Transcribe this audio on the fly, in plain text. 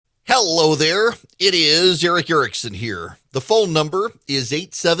Hello there. It is Eric Erickson here. The phone number is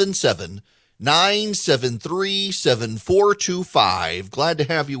 877-973-7425. Glad to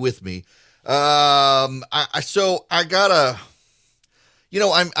have you with me. I'm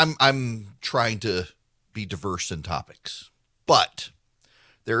trying to be diverse in topics, but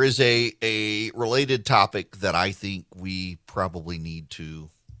there is a related topic that I think we probably need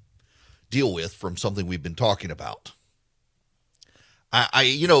to deal with from something we've been talking about.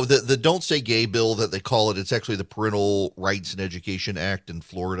 The Don't Say Gay bill that they call it, it's actually the Parental Rights and Education Act in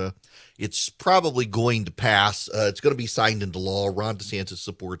Florida. It's probably going to pass. It's going to be signed into law. Ron DeSantis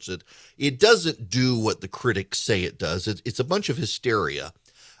supports it. It doesn't do what the critics say it does. It's a bunch of hysteria.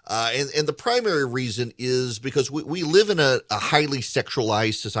 And the primary reason is because we live in a highly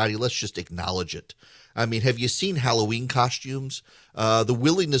sexualized society. Let's just acknowledge it. I mean, have you seen Halloween costumes? The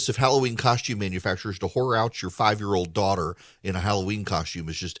willingness of Halloween costume manufacturers to whore out your 5-year-old daughter in a Halloween costume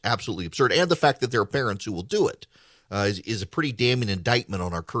is just absolutely absurd. And the fact that there are parents who will do it is a pretty damning indictment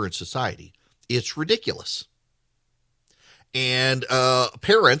on our current society. It's ridiculous. And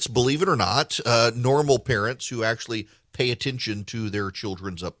parents, believe it or not, normal parents who actually pay attention to their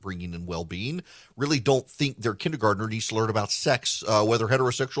children's upbringing and well-being really don't think their kindergartner needs to learn about sex, whether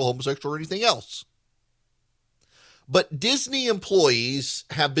heterosexual, homosexual, or anything else. But Disney employees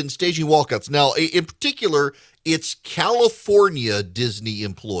have been staging walkouts. Now, in particular, it's California Disney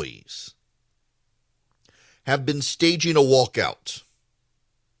employees have been staging a walkout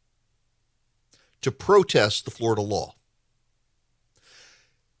to protest the Florida law.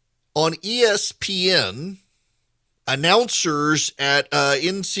 On ESPN, announcers at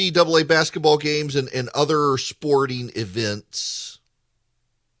NCAA basketball games and other sporting events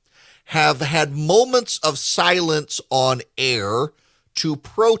have had moments of silence on air to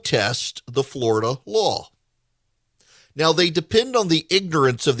protest the Florida law. Now, they depend on the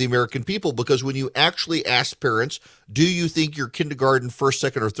ignorance of the American people, because when you actually ask parents, do you think your kindergarten, first,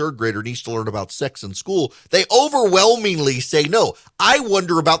 second, or third grader needs to learn about sex in school? They overwhelmingly say no. I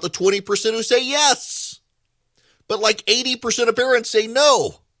wonder about the 20% who say yes. But like 80% of parents say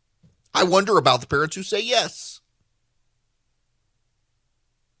no. I wonder about the parents who say yes.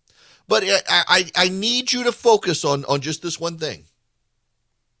 But I need you to focus on just this one thing.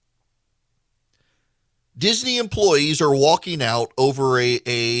 Disney employees are walking out over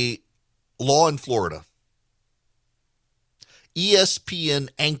a law in Florida. ESPN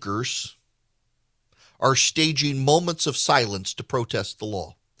anchors are staging moments of silence to protest the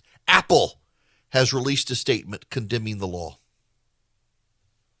law. Apple has released a statement condemning the law.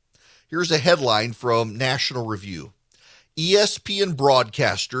 Here's a headline from National Review. ESPN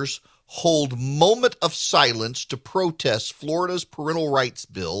broadcasters hold moment of silence to protest Florida's parental rights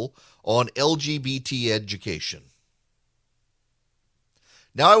bill on LGBT education.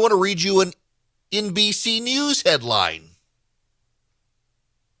 Now I want to read you an NBC News headline.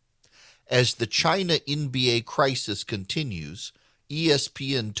 As the China NBA crisis continues,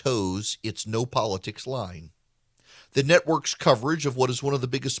 ESPN toes its no politics line. The network's coverage of what is one of the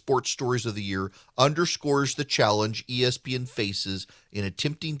biggest sports stories of the year underscores the challenge ESPN faces in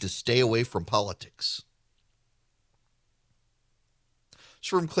attempting to stay away from politics. It's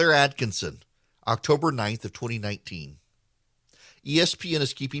from Claire Atkinson, October 9th of 2019. ESPN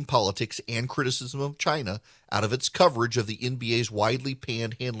is keeping politics and criticism of China out of its coverage of the NBA's widely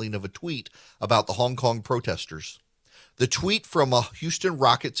panned handling of a tweet about the Hong Kong protesters. The tweet from a Houston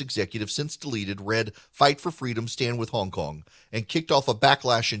Rockets executive, since deleted, read, "Fight for freedom, stand with Hong Kong," and kicked off a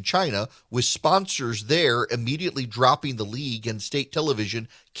backlash in China, with sponsors there immediately dropping the league and state television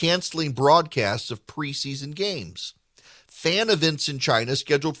canceling broadcasts of preseason games. Fan events in China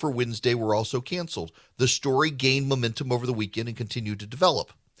scheduled for Wednesday were also canceled. The story gained momentum over the weekend and continued to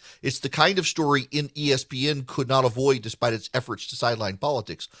develop. It's the kind of story ESPN could not avoid despite its efforts to sideline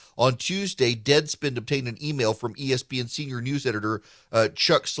politics. On Tuesday, Deadspin obtained an email from ESPN senior news editor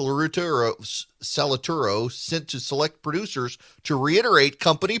Chuck Salaturo sent to select producers to reiterate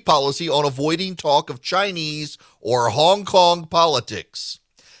company policy on avoiding talk of Chinese or Hong Kong politics.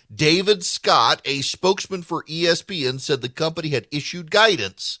 David Scott, a spokesman for ESPN, said the company had issued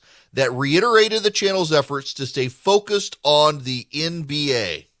guidance that reiterated the channel's efforts to stay focused on the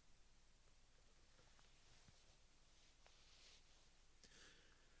NBA.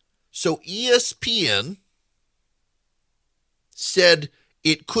 So ESPN said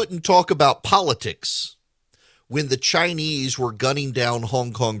it couldn't talk about politics when the Chinese were gunning down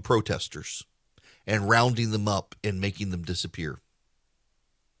Hong Kong protesters and rounding them up and making them disappear.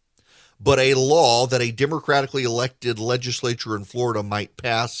 but a law that a democratically elected legislature in Florida might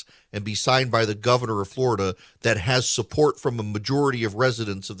pass and be signed by the governor of Florida that has support from a majority of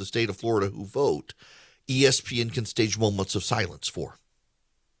residents of the state of Florida who vote, ESPN can stage moments of silence for.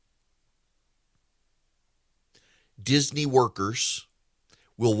 Disney workers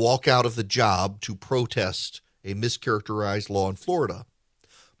will walk out of the job to protest a mischaracterized law in Florida,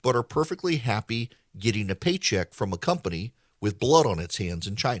 but are perfectly happy getting a paycheck from a company with blood on its hands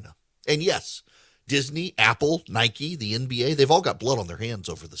in China. And yes, Disney, Apple, Nike, the NBA, they've all got blood on their hands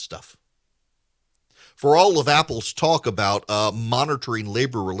over this stuff. For all of Apple's talk about monitoring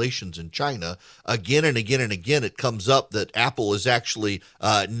labor relations in China, again and again and again, it comes up that Apple is actually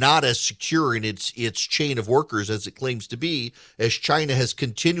not as secure in its chain of workers as it claims to be, as China has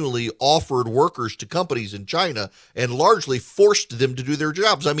continually offered workers to companies in China and largely forced them to do their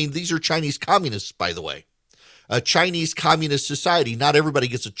jobs. I mean, these are Chinese communists, by the way. A Chinese communist society, not everybody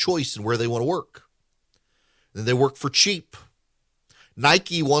gets a choice in where they want to work. And they work for cheap.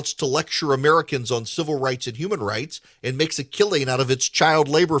 Nike wants to lecture Americans on civil rights and human rights and makes a killing out of its child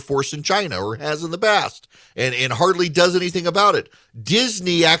labor force in China, or has in the past, and hardly does anything about it.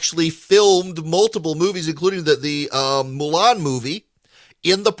 Disney actually filmed multiple movies, including the Mulan movie,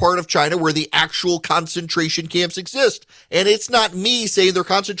 in the part of China where the actual concentration camps exist. And it's not me saying they're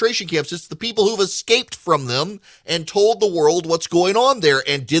concentration camps. It's the people who've escaped from them and told the world what's going on there.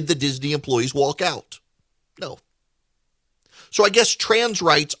 And did the Disney employees walk out? No. So I guess trans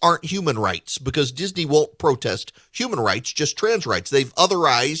rights aren't human rights because Disney won't protest human rights, just trans rights. They've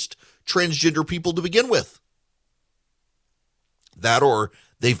otherized transgender people to begin with. That, or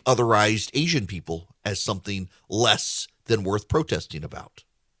they've otherized Asian people as something less than worth protesting about.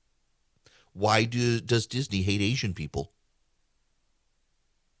 Why does Disney hate Asian people?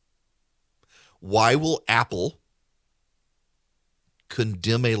 Why will Apple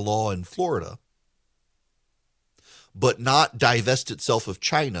condemn a law in Florida but not divest itself of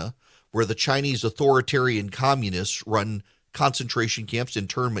China, where the Chinese authoritarian communists run concentration camps,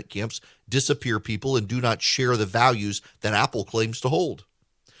 internment camps, disappear people, and do not share the values that Apple claims to hold?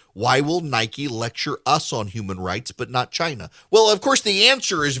 Why will Nike lecture us on human rights but not China? Well, of course, the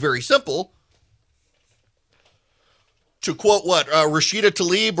answer is very simple. To quote Rashida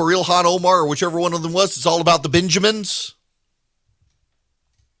Tlaib or Ilhan Omar, or whichever one of them was, it's all about the Benjamins.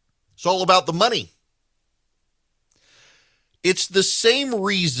 It's all about the money. It's the same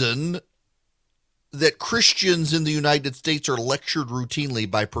reason that Christians in the United States are lectured routinely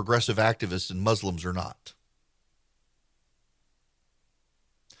by progressive activists and Muslims are not.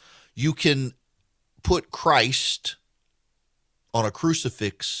 You can put Christ on a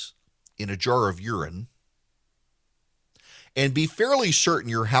crucifix in a jar of urine and be fairly certain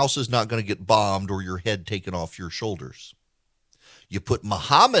your house is not going to get bombed or your head taken off your shoulders. You put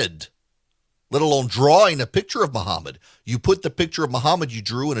Muhammad, let alone drawing a picture of Muhammad. You put the picture of Muhammad you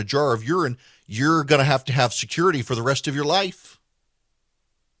drew in a jar of urine, you're going to have security for the rest of your life.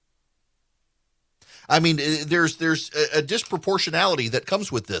 I mean, there's a disproportionality that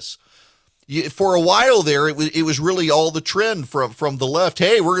comes with this. For a while there, it was really all the trend from the left.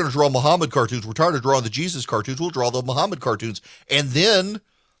 Hey, we're going to draw Muhammad cartoons. We're tired of drawing the Jesus cartoons. We'll draw the Muhammad cartoons. And then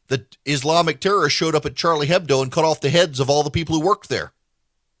the Islamic terrorists showed up at Charlie Hebdo and cut off the heads of all the people who worked there.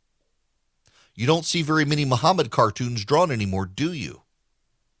 You don't see very many Muhammad cartoons drawn anymore, do you?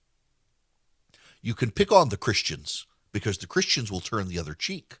 You can pick on the Christians because the Christians will turn the other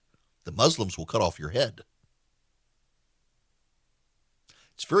cheek. The Muslims will cut off your head.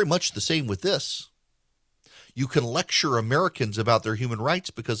 It's very much the same with this. You can lecture Americans about their human rights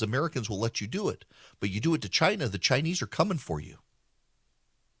because Americans will let you do it. But you do it to China, the Chinese are coming for you.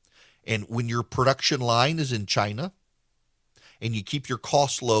 And when your production line is in China, and you keep your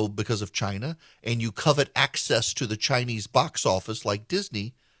costs low because of China, and you covet access to the Chinese box office like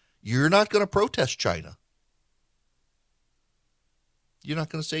Disney, you're not going to protest China. You're not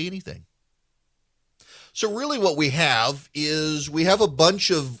going to say anything. So really what we have is we have a bunch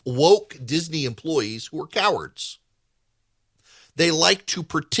of woke Disney employees who are cowards. They like to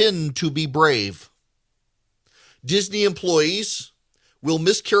pretend to be brave. Disney employees will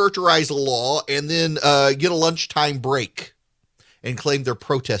mischaracterize a law and then get a lunchtime break and claim they're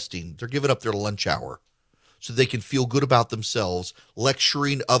protesting. They're giving up their lunch hour so they can feel good about themselves,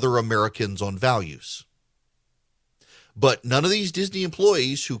 lecturing other Americans on values. But none of these Disney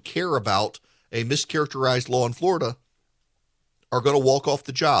employees who care about a mischaracterized law in Florida are going to walk off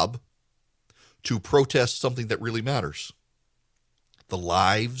the job to protest something that really matters. The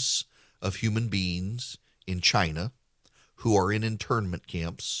lives of human beings in China who are in internment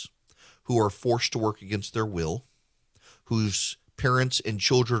camps, who are forced to work against their will, whose parents and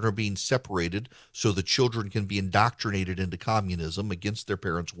children are being separated so the children can be indoctrinated into communism against their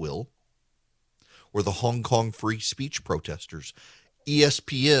parents' will. Or the Hong Kong free speech protesters.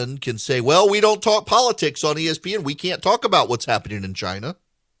 ESPN can say, well, we don't talk politics on ESPN. We can't talk about what's happening in China.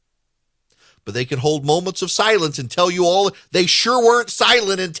 But they can hold moments of silence and tell you all. They sure weren't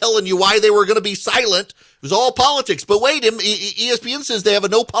silent in telling you why they were going to be silent. It was all politics. But wait, ESPN says they have a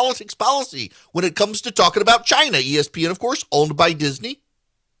no politics policy when it comes to talking about China. ESPN, of course, owned by Disney.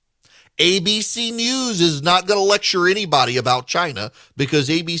 ABC News is not going to lecture anybody about China because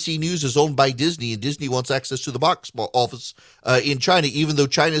ABC News is owned by Disney, and Disney wants access to the box office in China, even though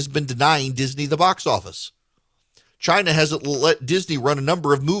China has been denying Disney the box office. China hasn't let Disney run a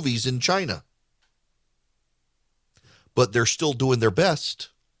number of movies in China. But they're still doing their best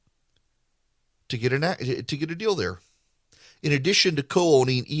to get a deal there. In addition to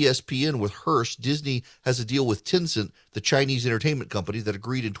co-owning ESPN with Hearst, Disney has a deal with Tencent, the Chinese entertainment company that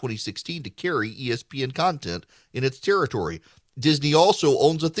agreed in 2016 to carry ESPN content in its territory. Disney also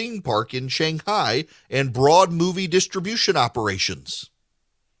owns a theme park in Shanghai and broad movie distribution operations.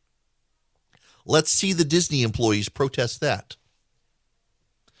 Let's see the Disney employees protest that.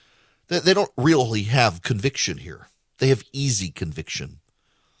 They don't really have conviction here. They have easy conviction.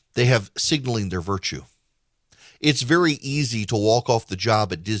 They have signaling their virtue. It's very easy to walk off the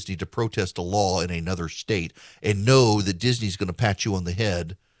job at Disney to protest a law in another state and know that Disney's going to pat you on the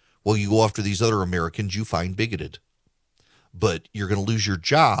head while you go after these other Americans you find bigoted. But you're going to lose your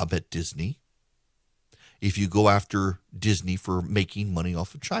job at Disney if you go after Disney for making money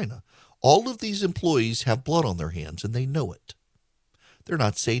off of China. All of these employees have blood on their hands, and they know it. They're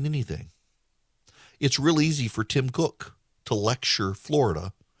not saying anything. It's real easy for Tim Cook to lecture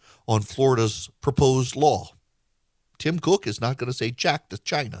Florida on Florida's proposed law. Tim Cook is not going to say jack to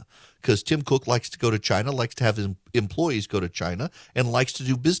China because Tim Cook likes to go to China, likes to have his employees go to China, and likes to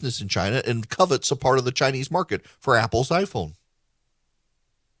do business in China and covets a part of the Chinese market for Apple's iPhone.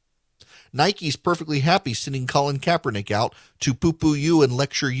 Nike's perfectly happy sending Colin Kaepernick out to poo-poo you and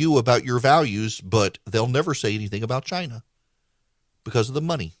lecture you about your values, but they'll never say anything about China because of the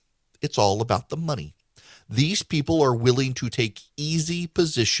money. It's all about the money. These people are willing to take easy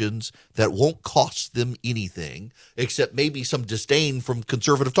positions that won't cost them anything, except maybe some disdain from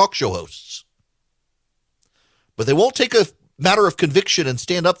conservative talk show hosts. But they won't take a matter of conviction and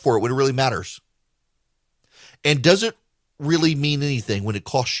stand up for it when it really matters. And does it really mean anything when it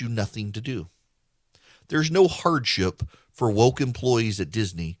costs you nothing to do? There's no hardship for woke employees at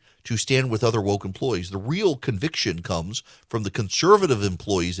Disney to stand with other woke employees. The real conviction comes from the conservative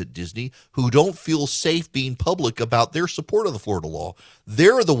employees at Disney who don't feel safe being public about their support of the Florida law.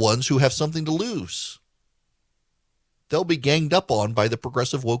 They're the ones who have something to lose. They'll be ganged up on by the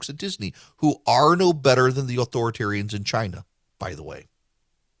progressive wokes at Disney, who are no better than the authoritarians in China, by the way.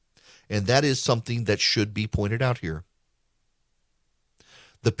 And that is something that should be pointed out here.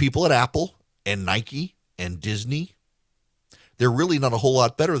 The people at Apple and Nike and Disney, they're really not a whole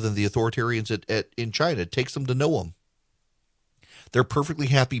lot better than the authoritarians in China. It takes them to know them. They're perfectly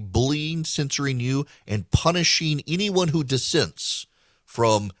happy bullying, censoring you, and punishing anyone who dissents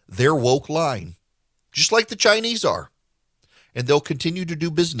from their woke line, just like the Chinese are. And they'll continue to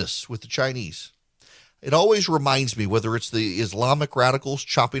do business with the Chinese. It always reminds me, whether it's the Islamic radicals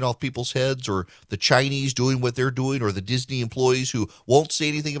chopping off people's heads or the Chinese doing what they're doing or the Disney employees who won't say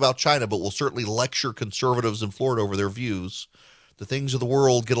anything about China but will certainly lecture conservatives in Florida over their views. The things of the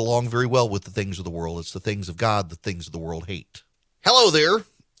world get along very well with the things of the world. It's the things of God the things of the world hate. Hello there.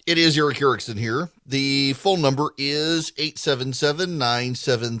 It is Eric Erickson here. The phone number is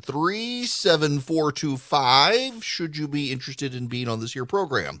 877-973-7425, should you be interested in being on this here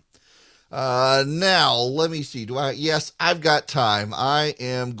program. Now, let me see. Yes, I've got time. I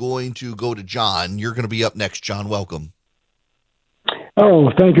am going to go to John. You're going to be up next, John. Welcome. Oh,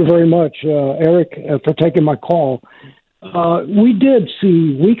 thank you very much, Eric, for taking my call. We did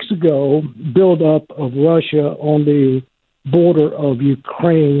see weeks ago buildup of Russia on the border of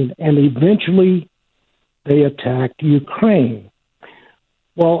Ukraine, and eventually they attacked Ukraine.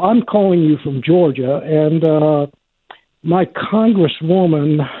 Well, I'm calling you from Georgia, and my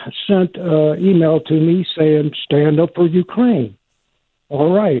congresswoman sent an email to me saying, stand up for Ukraine.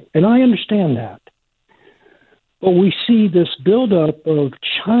 All right, and I understand that. But we see this buildup of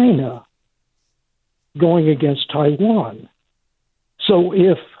China going against Taiwan. So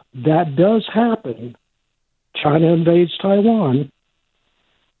if that does happen, China invades Taiwan,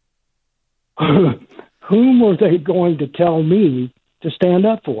 whom are they going to tell me to stand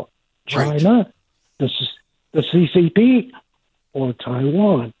up for? China, right. The CCP, or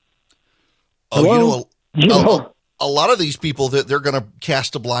Taiwan? Oh, a lot of these people that they're going to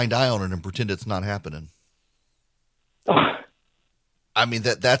cast a blind eye on it and pretend it's not happening. I mean,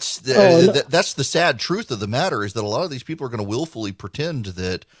 that's the sad truth of the matter, is that a lot of these people are going to willfully pretend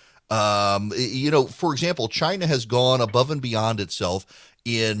that, for example, China has gone above and beyond itself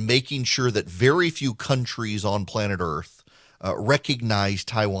in making sure that very few countries on planet Earth recognize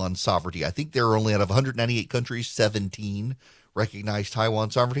Taiwan's sovereignty. I think there are only, out of 198 countries, 17 recognize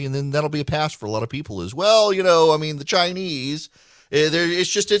Taiwan's sovereignty, and then that'll be a pass for a lot of people as well. The Chinese,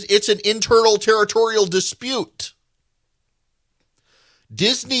 it's an internal territorial dispute.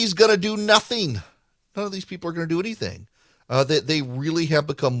 Disney's going to do nothing. None of these people are going to do anything. They really have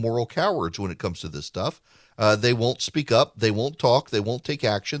become moral cowards when it comes to this stuff. They won't speak up. They won't talk. They won't take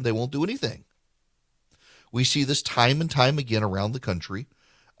action. They won't do anything. We see this time and time again around the country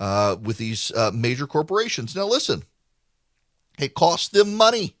with these major corporations. Now, listen, it costs them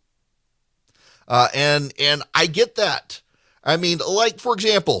money. And I get that. I mean, like, for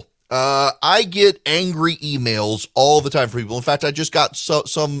example, I get angry emails all the time from people. In fact, I just got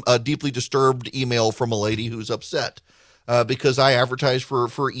some deeply disturbed email from a lady who's upset because I advertise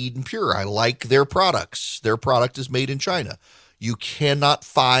for Eden Pure. I like their products. Their product is made in China. You cannot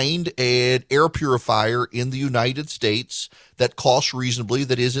find an air purifier in the United States that costs reasonably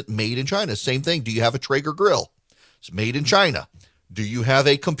that isn't made in China. Same thing. Do you have a Traeger grill? It's made in China. Do you have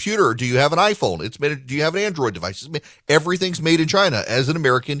a computer? Do you have an iPhone? It's made. Do you have an Android device? Everything's made in China. As an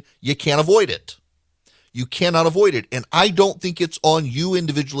American, you can't avoid it. You cannot avoid it. And I don't think it's on you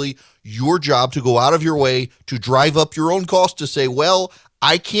individually, your job, to go out of your way to drive up your own cost to say, well,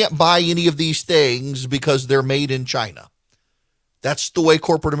 I can't buy any of these things because they're made in China. That's the way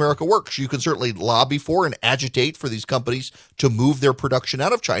corporate America works. You can certainly lobby for and agitate for these companies to move their production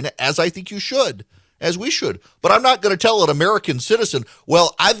out of China, as I think you should. As we should. But I'm not going to tell an American citizen,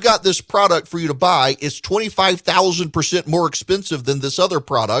 well, I've got this product for you to buy. It's 25,000% more expensive than this other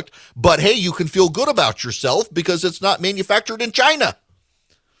product. But hey, you can feel good about yourself because it's not manufactured in China.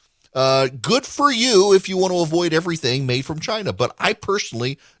 Good for you if you want to avoid everything made from China. But I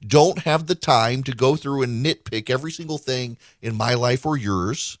personally don't have the time to go through and nitpick every single thing in my life or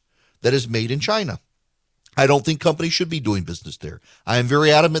yours that is made in China. I don't think companies should be doing business there. I am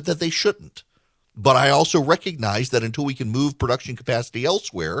very adamant that they shouldn't. But I also recognize that until we can move production capacity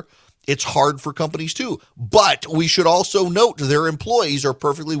elsewhere, it's hard for companies too. But we should also note their employees are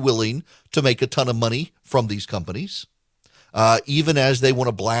perfectly willing to make a ton of money from these companies, even as they want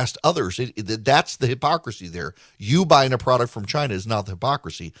to blast others. That's the hypocrisy there. You buying a product from China is not the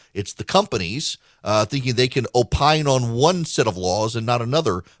hypocrisy. It's the companies thinking they can opine on one set of laws and not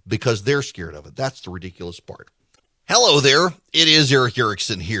another because they're scared of it. That's the ridiculous part. Hello there. It is Eric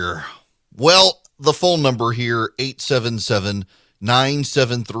Erickson here. Well, the phone number here,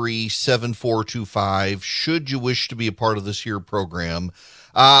 877-973-7425, should you wish to be a part of this here program.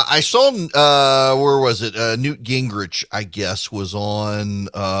 I saw, where was it? Newt Gingrich, I guess, was on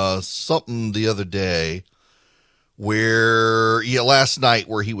something the other day last night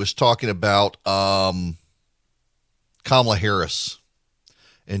where he was talking about Kamala Harris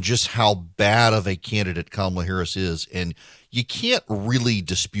and just how bad of a candidate Kamala Harris is. And you can't really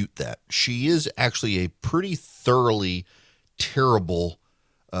dispute that. She is actually a pretty thoroughly terrible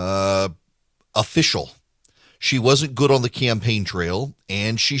official. She wasn't good on the campaign trail,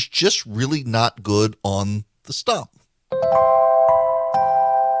 and she's just really not good on the stump.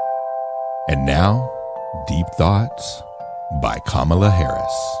 And now, Deep Thoughts by Kamala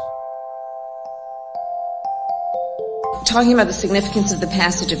Harris. Talking about the significance of the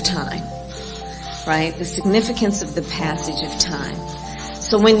passage of time. Right? The significance of the passage of time.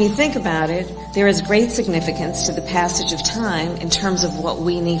 So when you think about it, there is great significance to the passage of time in terms of what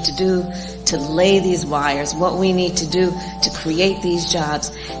we need to do to lay these wires, what we need to do to create these jobs.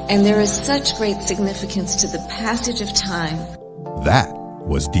 And there is such great significance to the passage of time. That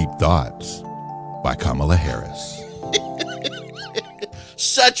was Deep Thoughts by Kamala Harris.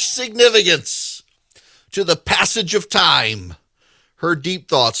 Such significance to the passage of time. Her deep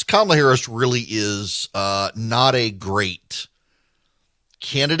thoughts. Kamala Harris really is not a great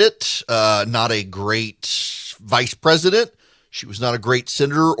candidate, not a great vice president. She was not a great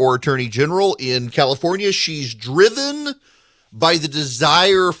senator or attorney general in California. She's driven by the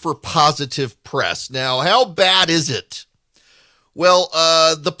desire for positive press. Now, how bad is it? Well,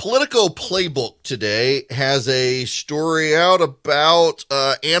 the Politico Playbook today has a story out about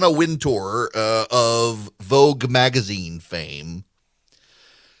Anna Wintour of Vogue magazine fame.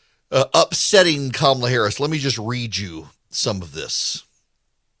 Upsetting Kamala Harris. Let me just read you some of this.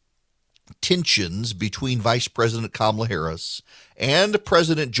 Tensions between Vice President Kamala Harris and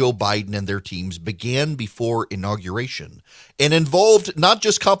President Joe Biden and their teams began before inauguration and involved not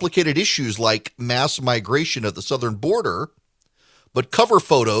just complicated issues like mass migration at the southern border, but cover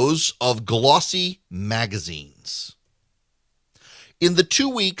photos of glossy magazines. In the 2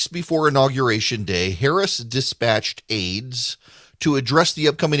 weeks before Inauguration Day, Harris dispatched aides to address the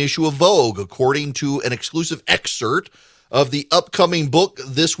upcoming issue of Vogue, according to an exclusive excerpt of the upcoming book,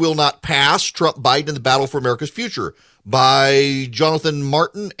 This Will Not Pass, Trump, Biden, and the Battle for America's Future, by Jonathan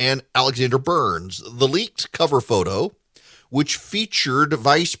Martin and Alexander Burns. The leaked cover photo, which featured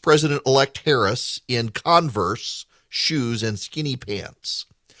Vice President-elect Harris in Converse shoes and skinny pants,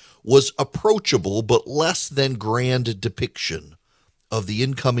 was approachable but less than grand depiction of the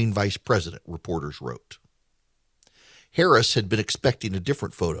incoming vice president, reporters wrote. Harris had been expecting a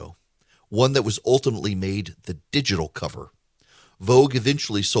different photo, one that was ultimately made the digital cover. Vogue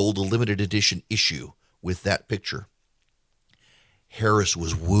eventually sold a limited edition issue with that picture. Harris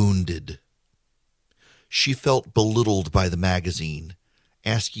was wounded. She felt belittled by the magazine,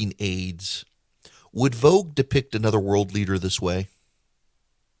 asking aides, would Vogue depict another world leader this way?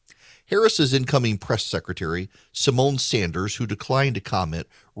 Harris's incoming press secretary, Simone Sanders, who declined to comment,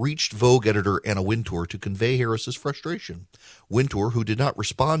 reached Vogue editor Anna Wintour to convey Harris's frustration. Wintour, who did not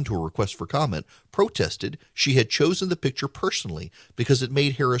respond to a request for comment, protested she had chosen the picture personally because it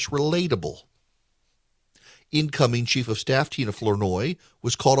made Harris relatable. Incoming Chief of Staff Tina Flournoy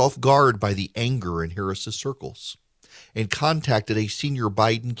was caught off guard by the anger in Harris's circles and contacted a senior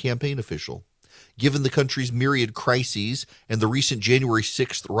Biden campaign official. Given the country's myriad crises and the recent January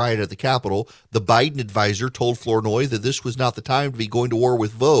 6th riot at the Capitol, the Biden advisor told Flournoy that this was not the time to be going to war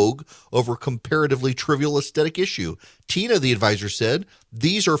with Vogue over a comparatively trivial aesthetic issue. Tina, the advisor said,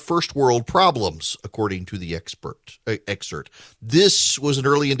 these are first world problems, according to the excerpt. This was an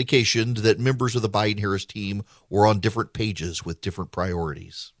early indication that members of the Biden-Harris team were on different pages with different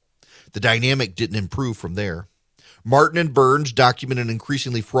priorities. The dynamic didn't improve from there. Martin and Burns document an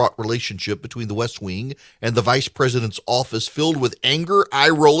increasingly fraught relationship between the West Wing and the vice president's office, filled with anger,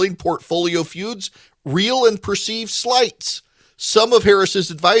 eye-rolling, portfolio feuds, real and perceived slights. Some of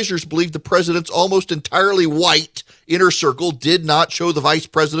Harris's advisors believed the president's almost entirely white inner circle did not show the vice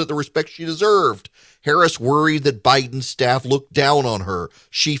president the respect she deserved. Harris worried that Biden's staff looked down on her.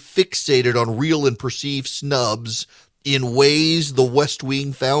 She fixated on real and perceived snubs in ways the West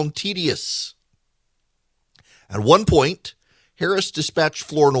Wing found tedious. At one point, Harris dispatched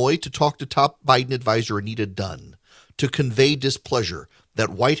Flournoy to talk to top Biden advisor Anita Dunn to convey displeasure that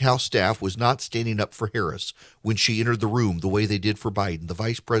White House staff was not standing up for Harris when she entered the room the way they did for Biden. The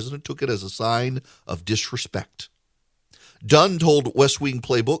vice president took it as a sign of disrespect. Dunn told West Wing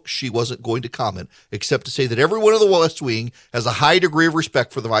Playbook she wasn't going to comment, except to say that everyone in the West Wing has a high degree of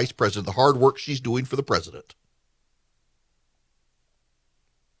respect for the vice president, the hard work she's doing for the president.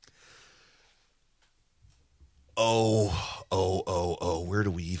 Oh, where do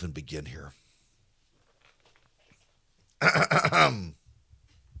we even begin here?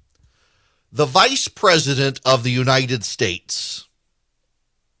 The Vice President of the United States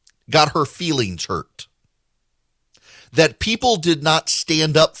got her feelings hurt that people did not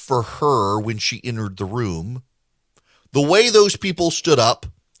stand up for her when she entered the room the way those people stood up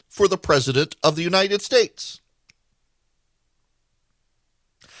for the President of the United States.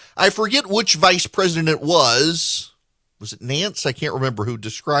 I forget which vice president it was. Was it Nance? I can't remember, who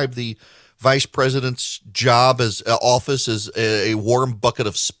described the vice president's job as office as a warm bucket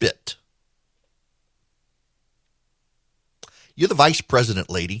of spit. You're the vice president,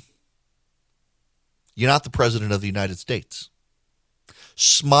 lady. You're not the president of the United States.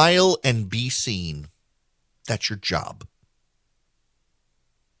 Smile and be seen. That's your job.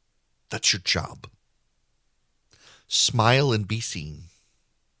 That's your job. Smile and be seen.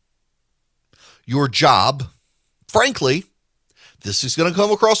 Your job, frankly, this is going to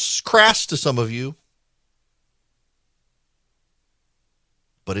come across crass to some of you,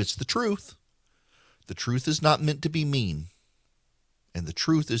 but it's the truth. The truth is not meant to be mean. And the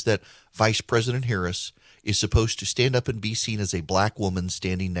truth is that Vice President Harris is supposed to stand up and be seen as a black woman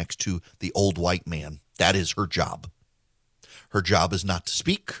standing next to the old white man. That is her job. Her job is not to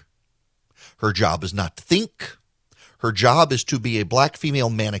speak. Her job is not to think. Her job is to be a black female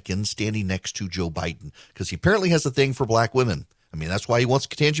mannequin standing next to Joe Biden, because he apparently has a thing for black women. I mean, that's why he wants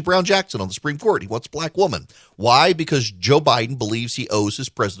Ketanji Brown Jackson on the Supreme Court. He wants a black woman. Why? Because Joe Biden believes he owes his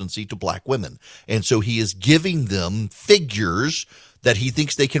presidency to black women. And so he is giving them figures that he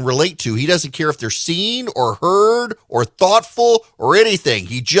thinks they can relate to. He doesn't care if they're seen or heard or thoughtful or anything.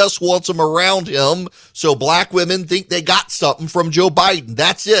 He just wants them around him so black women think they got something from Joe Biden.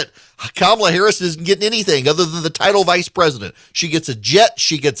 That's it. Kamala Harris isn't getting anything other than the title vice president. She gets a jet,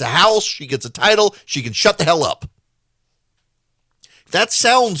 she gets a house, she gets a title, she can shut the hell up. That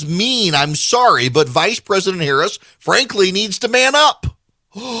sounds mean, I'm sorry, but Vice President Harris, frankly, needs to man up.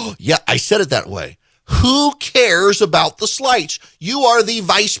 Yeah, I said it that way. Who cares about the slights? You are the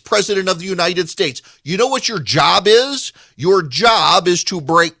Vice President of the United States. You know what your job is? Your job is to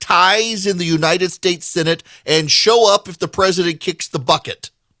break ties in the United States Senate and show up if the president kicks the bucket.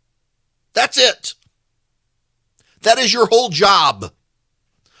 That's it. That is your whole job.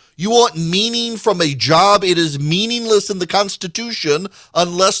 You want meaning from a job? It is meaningless in the Constitution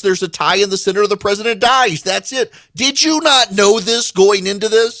unless there's a tie in the center or the president dies. That's it. Did you not know this going into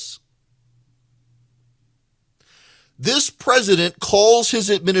this? This president calls his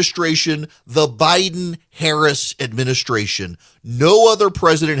administration the Biden-Harris administration. No other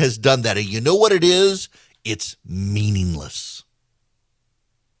president has done that. And you know what it is? It's meaningless.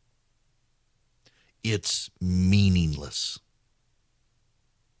 It's meaningless.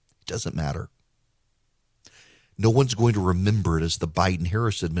 It doesn't matter. No one's going to remember it as the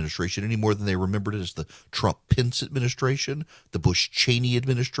Biden-Harris administration any more than they remembered it as the Trump-Pence administration, the Bush-Cheney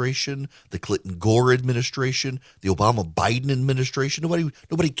administration, the Clinton-Gore administration, the Obama-Biden administration.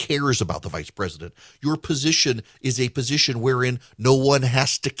 Nobody cares about the vice president. Your position is a position wherein no one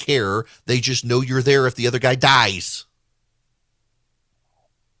has to care. They just know you're there if the other guy dies.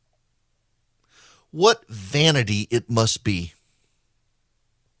 What vanity it must be.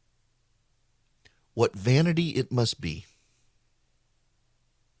 What vanity it must be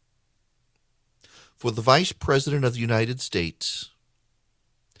for the Vice President of the United States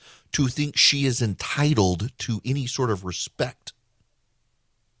to think she is entitled to any sort of respect.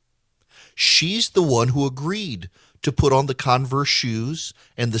 She's the one who agreed to put on the Converse shoes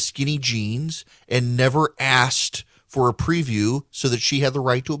and the skinny jeans and never asked for a preview so that she had the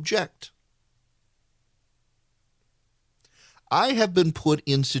right to object. I have been put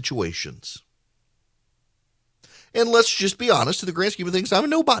in situations, and let's just be honest, in the grand scheme of things, I'm a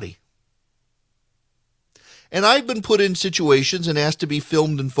nobody. And I've been put in situations and asked to be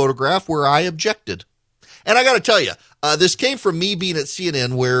filmed and photographed where I objected. And I got to tell you, this came from me being at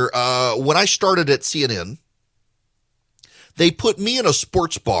CNN, where when I started at CNN, they put me in a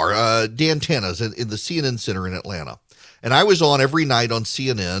sports bar, Dan Tana's, in the CNN Center in Atlanta. And I was on every night on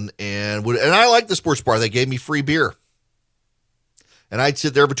CNN, and I liked the sports bar. They gave me free beer. And I'd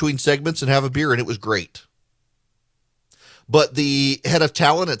sit there between segments and have a beer, and it was great. But the head of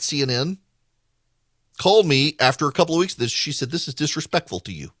talent at CNN called me after a couple of weeks of this. She said, "This is disrespectful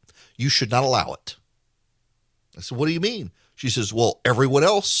to you. You should not allow it." I said, "What do you mean?" She says, "Well, everyone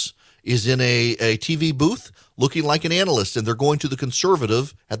else is in a TV booth looking like an analyst, and they're going to the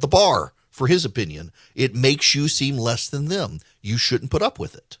conservative at the bar for his opinion. It makes you seem less than them. You shouldn't put up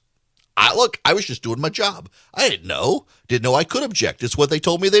with it." I was just doing my job. I didn't know I could object. It's what they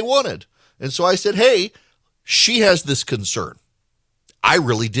told me they wanted. And so I said, "Hey, she has this concern." I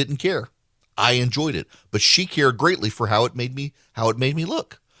really didn't care. I enjoyed it, but she cared greatly for how it made me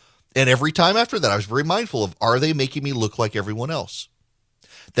look. And every time after that, I was very mindful of, are they making me look like everyone else?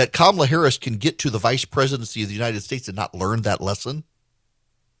 That Kamala Harris can get to the vice presidency of the United States and not learn that lesson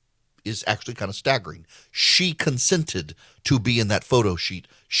is actually kind of staggering. She consented to be in that photo sheet.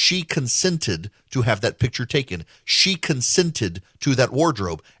 She consented to have that picture taken. She consented to that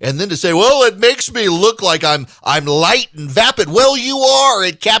wardrobe. And then to say, "Well, it makes me look like I'm light and vapid." Well, you are.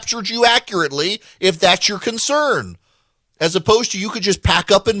 It captured you accurately if that's your concern. As opposed to you could just pack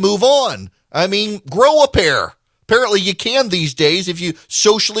up and move on. I mean, grow a pair. Apparently you can these days if you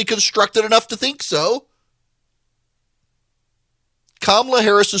socially constructed enough to think so. Kamala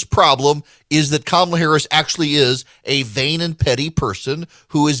Harris's problem is that Kamala Harris actually is a vain and petty person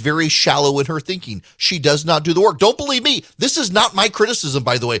who is very shallow in her thinking. She does not do the work. Don't believe me. This is not my criticism,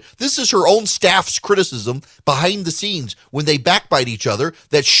 by the way. This is her own staff's criticism behind the scenes when they backbite each other,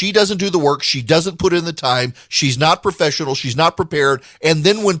 that she doesn't do the work. She doesn't put in the time. She's not professional. She's not prepared. And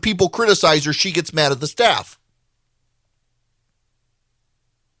then when people criticize her, she gets mad at the staff.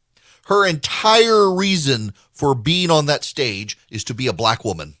 Her entire reason for being on that stage is to be a black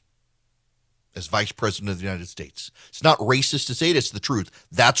woman as vice president of the United States. It's not racist to say it. It's the truth.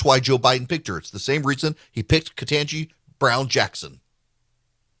 That's why Joe Biden picked her. It's the same reason he picked Ketanji Brown Jackson.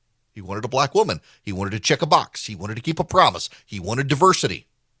 He wanted a black woman. He wanted to check a box. He wanted to keep a promise. He wanted diversity.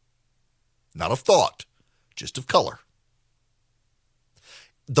 Not of thought, just of color.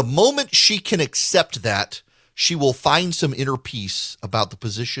 The moment she can accept that, she will find some inner peace about the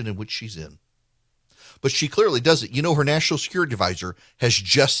position in which she's in. But she clearly doesn't. You know, her national security advisor has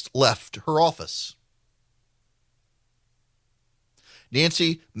just left her office.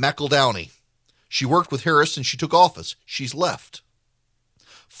 Nancy McEldowney. She worked with Harris and she took office. She's left.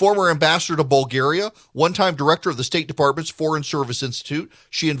 Former ambassador to Bulgaria, one-time director of the State Department's Foreign Service Institute,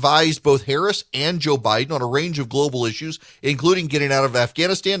 she advised both Harris and Joe Biden on a range of global issues, including getting out of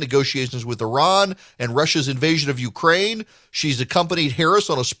Afghanistan, negotiations with Iran, and Russia's invasion of Ukraine. She's accompanied Harris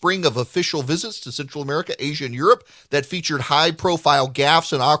on a spring of official visits to Central America, Asia, and Europe that featured high-profile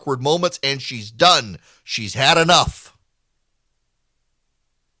gaffes and awkward moments, and she's done. She's had enough.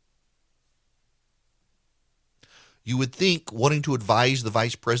 You would think wanting to advise the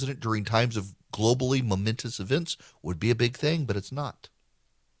vice president during times of globally momentous events would be a big thing, but it's not.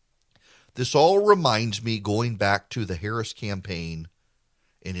 This all reminds me going back to the Harris campaign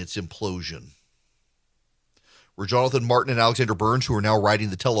and its implosion, where Jonathan Martin and Alexander Burns, who are now writing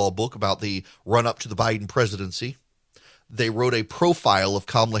the tell-all book about the run-up to the Biden presidency, they wrote a profile of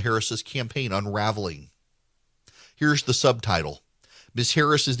Kamala Harris's campaign unraveling. Here's the subtitle. Ms.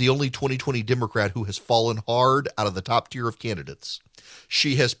 Harris is the only 2020 Democrat who has fallen hard out of the top tier of candidates.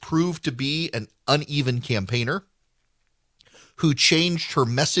 She has proved to be an uneven campaigner who changed her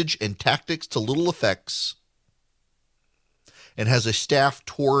message and tactics to little effects and has a staff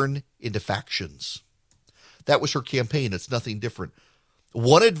torn into factions. That was her campaign. It's nothing different.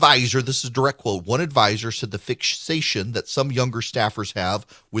 One advisor, this is a direct quote, one advisor said the fixation that some younger staffers have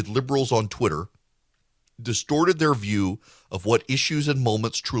with liberals on Twitter distorted their view of what issues and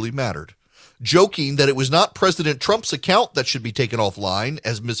moments truly mattered, joking that it was not President Trump's account that should be taken offline,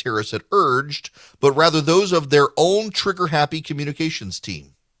 as Ms. Harris had urged, but rather those of their own trigger-happy communications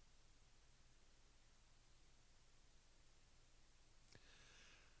team.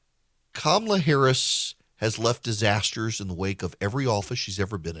 Kamala Harris has left disasters in the wake of every office she's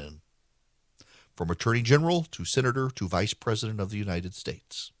ever been in, from Attorney General to Senator to Vice President of the United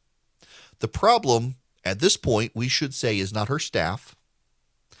States. The problem at this point, we should say, is not her staff.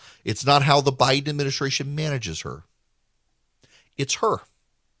 It's not how the Biden administration manages her. It's her.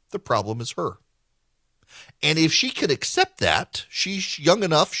 The problem is her. And if she can accept that, she's young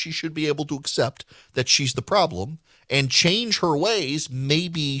enough, she should be able to accept that she's the problem and change her ways.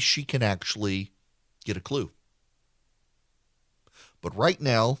 Maybe she can actually get a clue. But right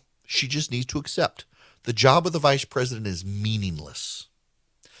now, she just needs to accept the job of the vice president is meaningless.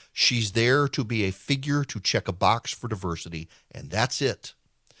 She's there to be a figure to check a box for diversity, and that's it.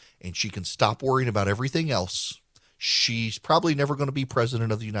 And she can stop worrying about everything else. She's probably never going to be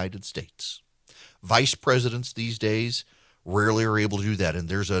president of the United States. Vice presidents these days rarely are able to do that, and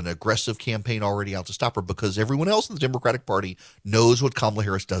there's an aggressive campaign already out to stop her because everyone else in the Democratic Party knows what Kamala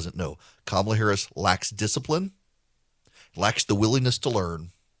Harris doesn't know. Kamala Harris lacks discipline, lacks the willingness to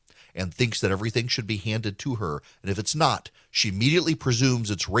learn, and thinks that everything should be handed to her. And if it's not, she immediately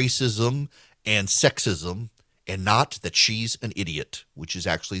presumes it's racism and sexism and not that she's an idiot, which is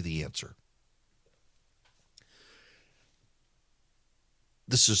actually the answer.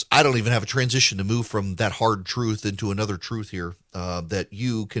 I don't even have a transition to move from that hard truth into another truth here, that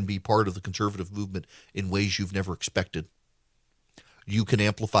you can be part of the conservative movement in ways you've never expected. You can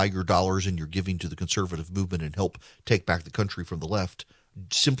amplify your dollars and your giving to the conservative movement and help take back the country from the left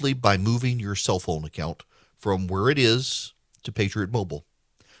simply by moving your cell phone account from where it is to Patriot Mobile.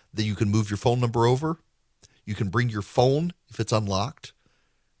 Then you can move your phone number over. You can bring your phone if it's unlocked.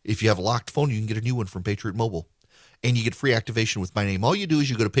 If you have a locked phone, you can get a new one from Patriot Mobile. And you get free activation with my name. All you do is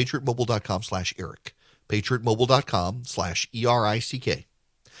you go to patriotmobile.com/Eric, patriotmobile.com/ERICK.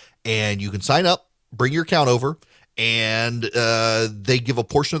 And you can sign up, bring your account over, and they give a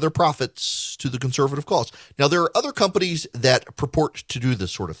portion of their profits to the conservative cause. Now, there are other companies that purport to do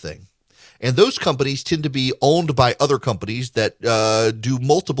this sort of thing. And those companies tend to be owned by other companies that do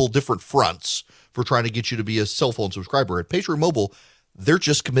multiple different fronts for trying to get you to be a cell phone subscriber. At Patriot Mobile, they're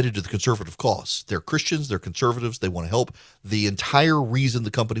just committed to the conservative cause. They're Christians, they're conservatives, they want to help. The entire reason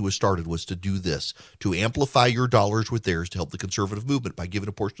the company was started was to do this, to amplify your dollars with theirs to help the conservative movement by giving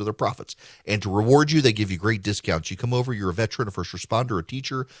a portion of their profits. And to reward you, they give you great discounts. You come over, you're a veteran, a first responder, a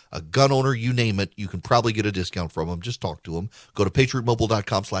teacher, a gun owner, you name it, you can probably get a discount from them. Just talk to them. Go to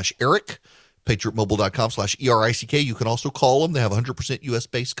patriotmobile.com/Eric, patriotmobile.com/ERICK. You can also call them. They have 100%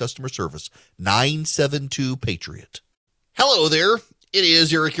 U.S.-based customer service, 972-PATRIOT. Hello there. It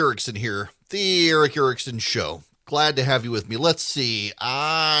is Eric Erickson here, the Eric Erickson Show. Glad to have you with me. Let's see.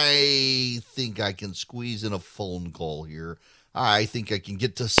 I think I can squeeze in a phone call here. I think I can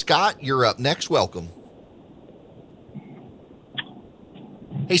get to Scott. You're up next. Welcome.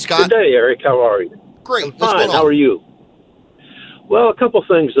 Hey, Scott. Good day, Eric. How are you? Great. I'm fine. How are you? Well, a couple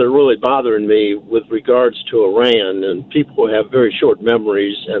things that are really bothering me with regards to Iran, and people have very short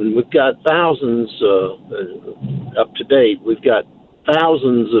memories, and we've got thousands, up to date, we've got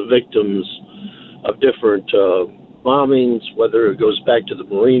thousands of victims of different bombings, whether it goes back to the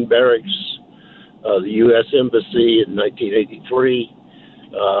Marine barracks, the U.S. Embassy in 1983,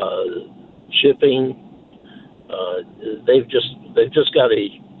 shipping. They've just got a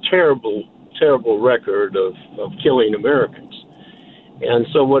terrible record of killing Americans. And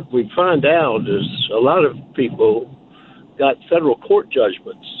so what we find out is a lot of people got federal court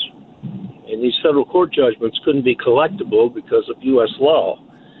judgments, and these federal court judgments couldn't be collectible because of U.S. law,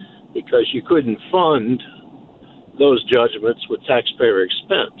 because you couldn't fund those judgments with taxpayer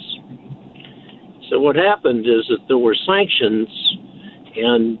expense. So what happened is that there were sanctions,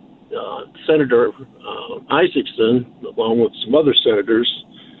 and Senator Isaacson, along with some other senators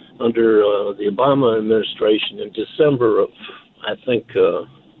under the Obama administration in December of, I think,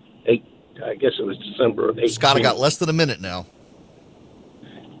 I guess it was December of 18. Scott, I got less than a minute now.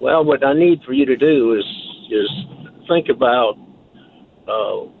 Well, what I need for you to do is think about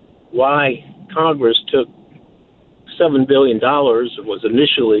why Congress took $7 billion and was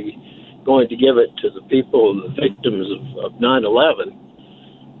initially going to give it to the people, the victims of 9/11.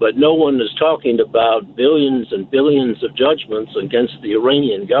 But no one is talking about billions and billions of judgments against the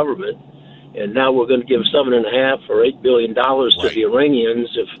Iranian government. And now we're going to give $7.5 or $8 billion to the Iranians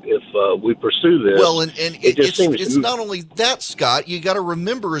if we pursue this. Well, and it's not only that, Scott. You got to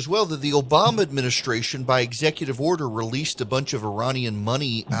remember as well that the Obama administration, by executive order, released a bunch of Iranian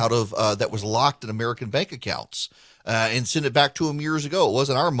money out of that was locked in American bank accounts and sent it back to them years ago. It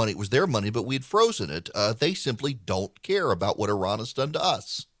wasn't our money; it was their money, but we'd frozen it. They simply don't care about what Iran has done to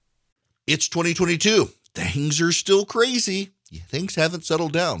us. It's 2022. Things are still crazy. Things haven't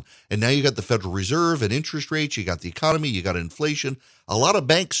settled down. And now you got the Federal Reserve and interest rates. You got the economy. You got inflation. A lot of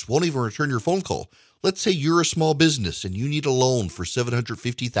banks won't even return your phone call. Let's say you're a small business and you need a loan for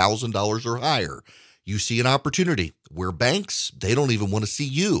 $750,000 or higher. You see an opportunity where banks, they don't even want to see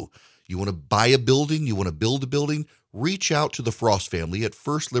you. You want to buy a building. You want to build a building. Reach out to the Frost family at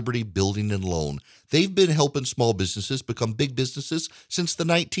First Liberty Building and Loan. They've been helping small businesses become big businesses since the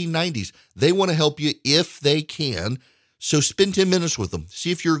 1990s. They want to help you if they can. So spend 10 minutes with them.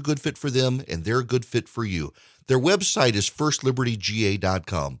 See if you're a good fit for them and they're a good fit for you. Their website is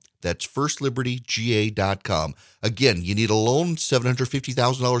firstlibertyga.com. That's firstlibertyga.com. Again, you need a loan,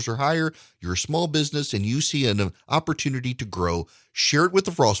 $750,000 or higher. You're a small business and you see an opportunity to grow. Share it with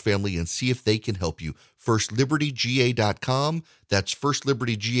the Frost family and see if they can help you. Firstlibertyga.com. That's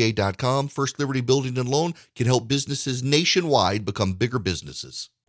firstlibertyga.com. First Liberty Building and Loan can help businesses nationwide become bigger businesses.